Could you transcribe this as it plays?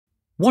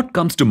What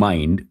comes to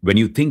mind when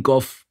you think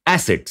of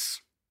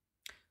assets?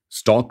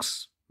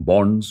 Stocks,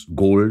 bonds,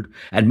 gold,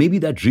 and maybe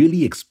that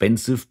really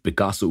expensive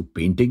Picasso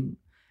painting,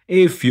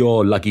 if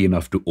you're lucky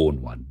enough to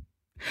own one.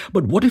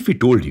 But what if we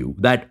told you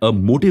that a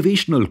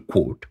motivational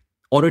quote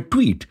or a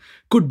tweet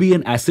could be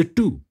an asset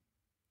too?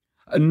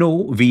 No,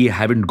 we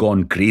haven't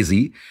gone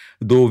crazy,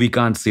 though we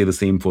can't say the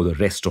same for the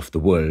rest of the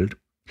world.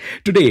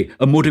 Today,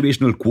 a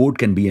motivational quote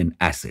can be an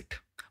asset.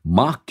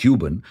 Mark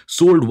Cuban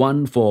sold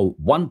one for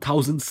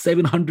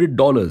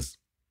 $1,700.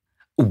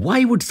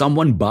 Why would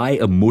someone buy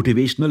a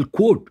motivational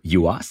quote,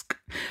 you ask?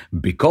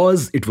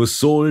 Because it was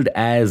sold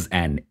as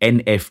an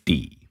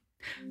NFT.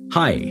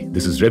 Hi,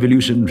 this is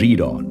Revolution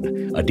Read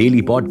On, a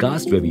daily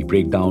podcast where we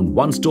break down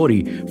one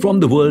story from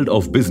the world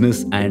of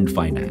business and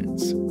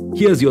finance.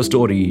 Here's your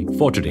story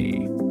for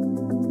today.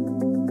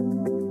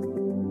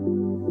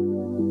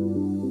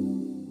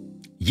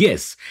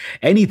 Yes,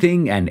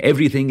 anything and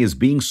everything is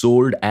being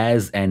sold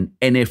as an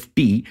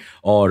NFT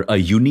or a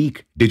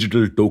unique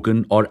digital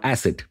token or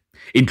asset,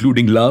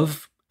 including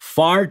love,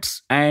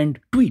 farts, and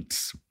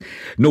tweets.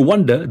 No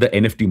wonder the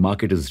NFT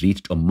market has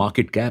reached a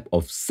market cap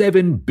of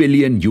 7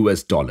 billion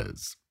US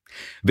dollars.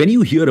 When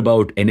you hear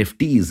about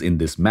NFTs in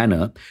this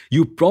manner,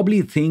 you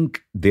probably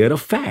think they're a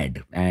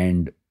fad,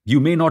 and you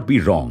may not be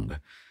wrong.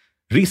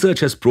 Research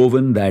has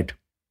proven that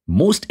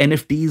most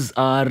NFTs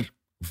are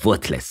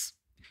worthless.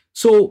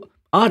 So,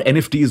 are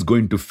NFTs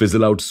going to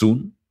fizzle out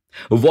soon?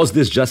 Was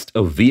this just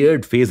a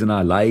weird phase in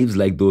our lives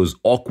like those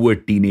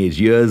awkward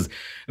teenage years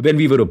when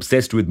we were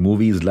obsessed with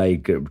movies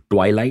like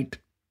Twilight?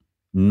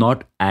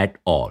 Not at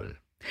all.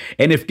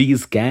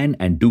 NFTs can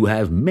and do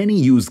have many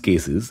use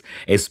cases,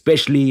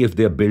 especially if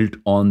they're built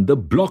on the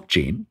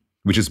blockchain,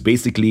 which is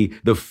basically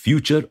the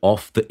future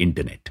of the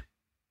internet.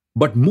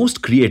 But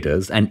most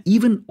creators and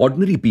even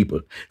ordinary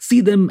people see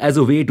them as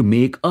a way to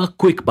make a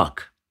quick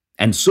buck.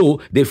 And so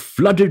they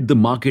flooded the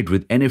market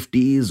with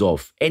NFTs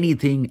of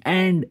anything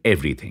and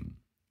everything.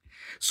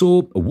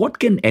 So, what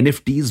can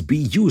NFTs be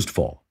used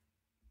for?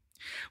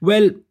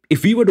 Well,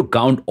 if we were to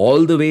count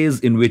all the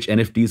ways in which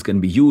NFTs can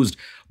be used,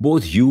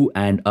 both you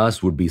and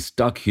us would be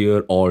stuck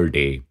here all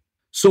day.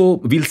 So,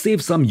 we'll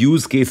save some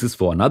use cases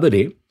for another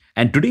day,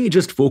 and today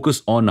just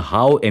focus on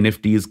how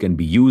NFTs can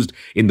be used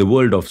in the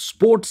world of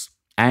sports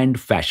and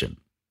fashion.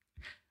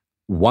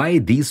 Why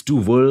these two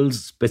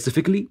worlds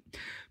specifically?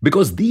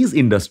 Because these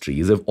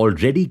industries have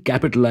already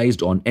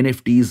capitalized on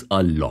NFTs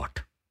a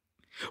lot.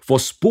 For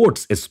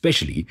sports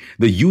especially,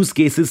 the use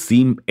cases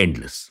seem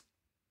endless.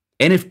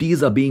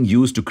 NFTs are being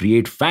used to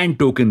create fan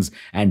tokens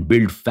and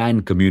build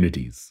fan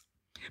communities.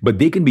 But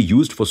they can be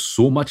used for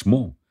so much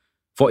more.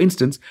 For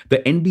instance, the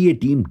NBA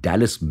team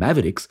Dallas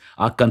Mavericks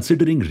are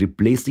considering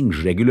replacing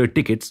regular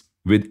tickets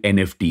with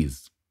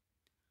NFTs.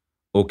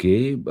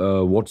 Okay,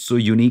 what's so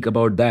unique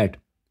about that?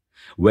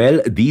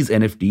 Well, these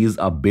NFTs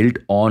are built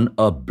on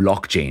a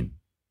blockchain.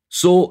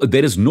 So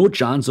there is no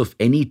chance of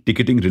any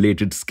ticketing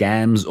related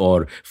scams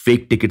or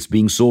fake tickets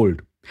being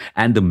sold.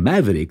 And the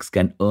Mavericks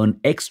can earn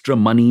extra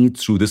money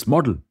through this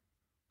model.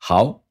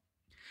 How?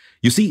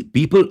 You see,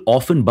 people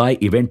often buy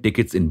event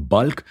tickets in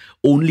bulk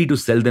only to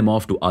sell them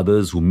off to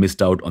others who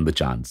missed out on the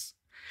chance.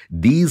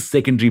 These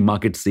secondary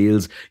market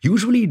sales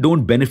usually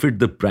don't benefit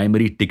the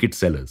primary ticket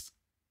sellers.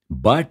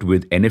 But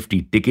with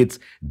NFT tickets,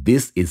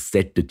 this is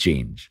set to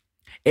change.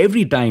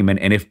 Every time an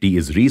NFT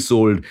is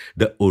resold,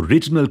 the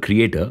original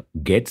creator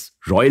gets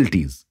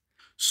royalties.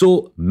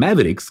 So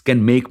Mavericks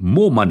can make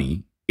more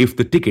money if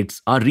the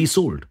tickets are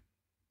resold.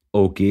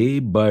 Okay,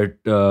 but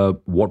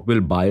what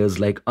will buyers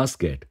like us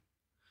get?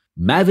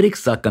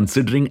 Mavericks are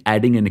considering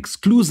adding an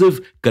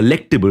exclusive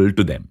collectible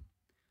to them.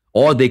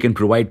 Or they can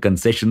provide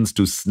concessions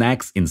to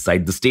snacks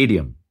inside the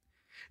stadium.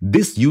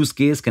 This use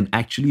case can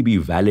actually be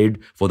valid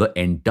for the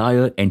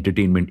entire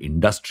entertainment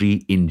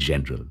industry in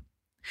general.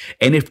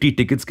 NFT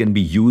tickets can be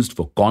used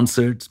for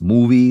concerts,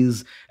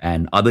 movies,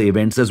 and other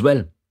events as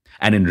well.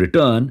 And in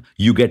return,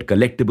 you get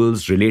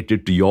collectibles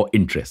related to your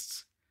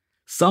interests.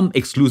 Some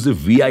exclusive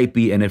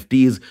VIP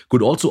NFTs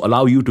could also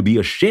allow you to be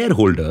a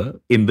shareholder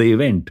in the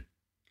event.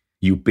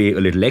 You pay a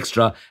little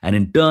extra, and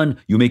in turn,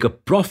 you make a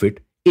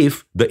profit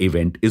if the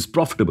event is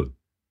profitable.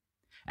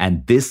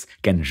 And this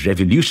can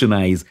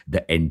revolutionize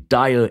the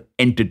entire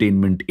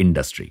entertainment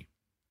industry.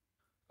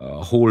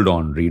 Hold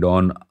on, read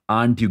on.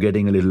 Aren't you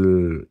getting a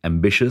little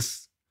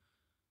ambitious?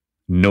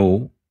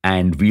 No,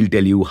 and we'll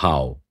tell you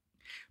how.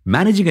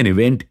 Managing an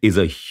event is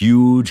a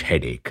huge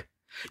headache.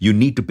 You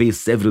need to pay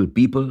several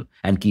people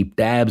and keep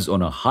tabs on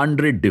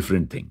 100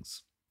 different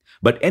things.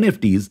 But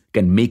NFTs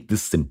can make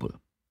this simple.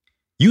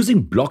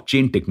 Using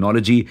blockchain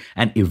technology,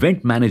 an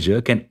event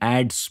manager can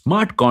add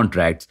smart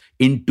contracts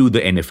into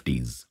the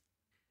NFTs.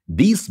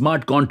 These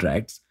smart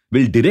contracts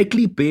will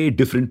directly pay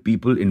different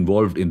people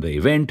involved in the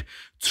event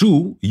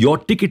through your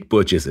ticket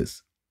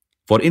purchases.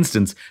 For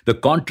instance, the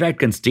contract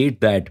can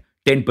state that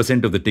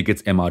 10% of the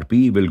ticket's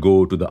MRP will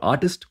go to the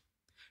artist,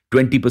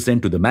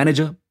 20% to the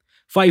manager,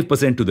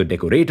 5% to the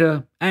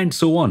decorator, and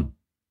so on.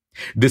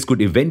 This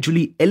could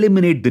eventually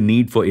eliminate the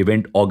need for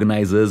event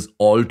organizers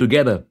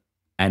altogether.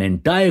 An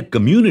entire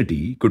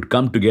community could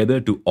come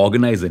together to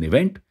organize an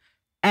event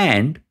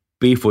and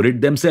pay for it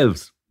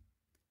themselves.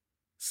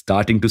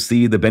 Starting to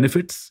see the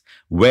benefits?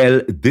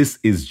 Well, this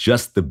is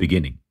just the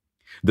beginning.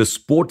 The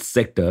sports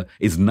sector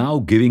is now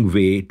giving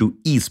way to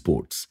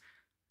esports.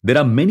 There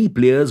are many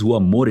players who are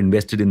more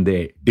invested in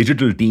their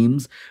digital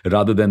teams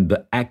rather than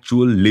the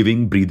actual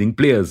living, breathing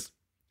players.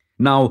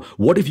 Now,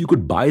 what if you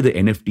could buy the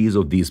NFTs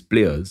of these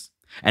players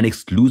and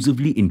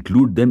exclusively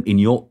include them in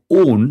your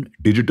own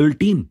digital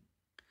team?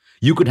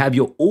 You could have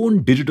your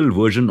own digital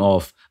version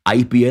of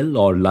IPL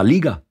or La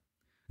Liga.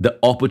 The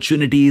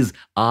opportunities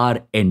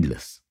are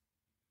endless.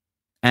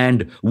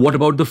 And what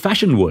about the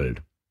fashion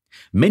world?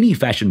 Many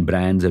fashion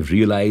brands have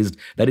realized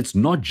that it's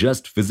not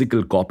just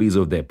physical copies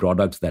of their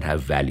products that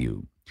have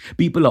value.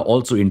 People are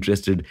also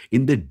interested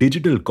in the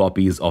digital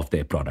copies of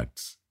their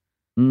products.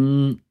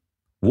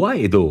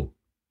 Why though?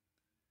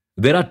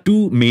 There are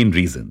two main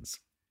reasons.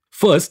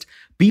 First,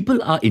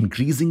 people are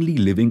increasingly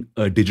living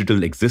a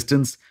digital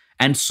existence,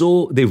 and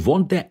so they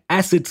want their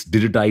assets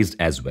digitized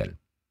as well.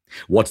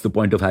 What's the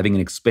point of having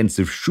an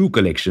expensive shoe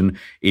collection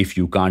if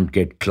you can't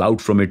get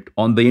clout from it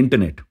on the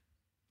internet?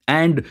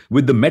 And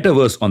with the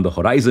metaverse on the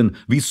horizon,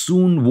 we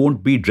soon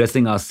won't be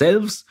dressing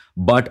ourselves,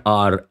 but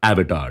our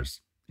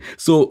avatars.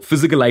 So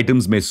physical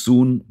items may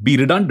soon be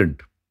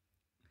redundant.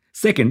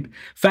 Second,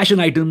 fashion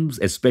items,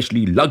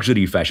 especially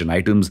luxury fashion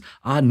items,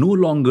 are no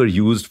longer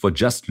used for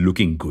just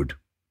looking good.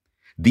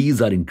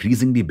 These are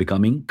increasingly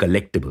becoming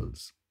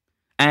collectibles.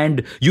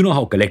 And you know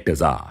how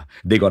collectors are.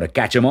 They gotta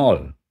catch 'em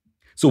all.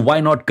 So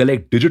why not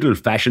collect digital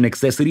fashion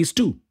accessories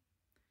too?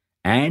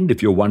 And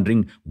if you're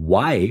wondering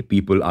why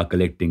people are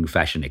collecting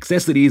fashion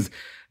accessories,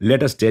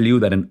 let us tell you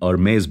that an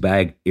Hermes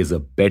bag is a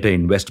better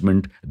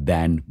investment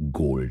than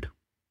gold.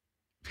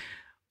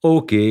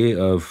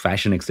 Okay,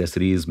 fashion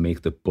accessories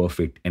make the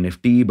perfect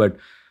NFT, but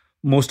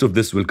most of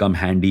this will come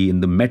handy in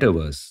the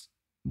metaverse.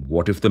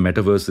 What if the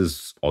metaverse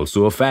is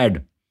also a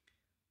fad?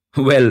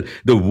 Well,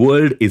 the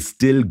world is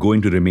still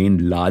going to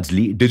remain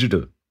largely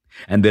digital.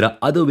 And there are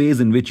other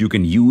ways in which you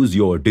can use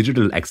your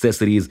digital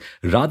accessories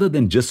rather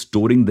than just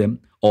storing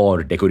them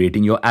or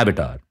decorating your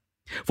avatar.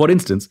 For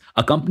instance,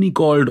 a company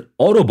called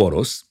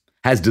Ouroboros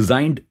has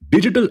designed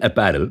digital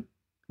apparel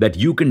that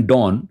you can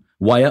don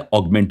via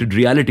augmented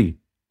reality.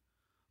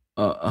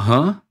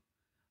 Huh?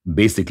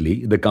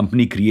 Basically, the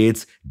company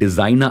creates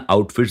designer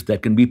outfits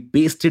that can be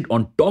pasted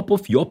on top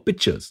of your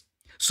pictures.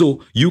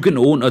 So you can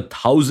own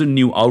 1,000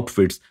 new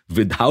outfits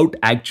without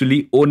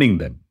actually owning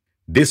them.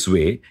 This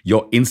way,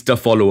 your Insta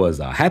followers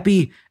are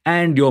happy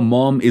and your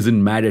mom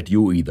isn't mad at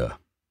you either.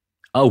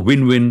 A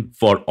win-win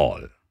for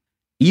all.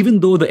 Even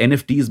though the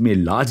NFTs may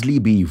largely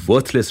be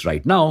worthless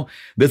right now,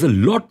 there's a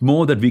lot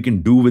more that we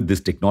can do with this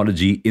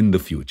technology in the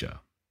future.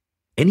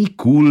 Any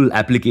cool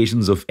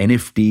applications of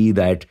NFT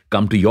that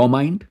come to your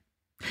mind?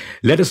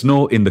 Let us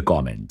know in the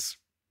comments.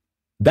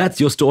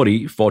 That's your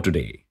story for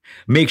today.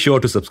 Make sure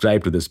to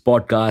subscribe to this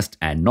podcast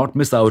and not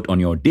miss out on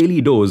your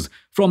daily dose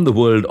from the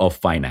world of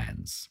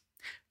finance.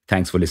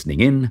 Thanks for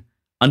listening in.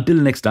 Until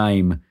next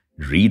time,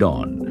 read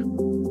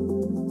on.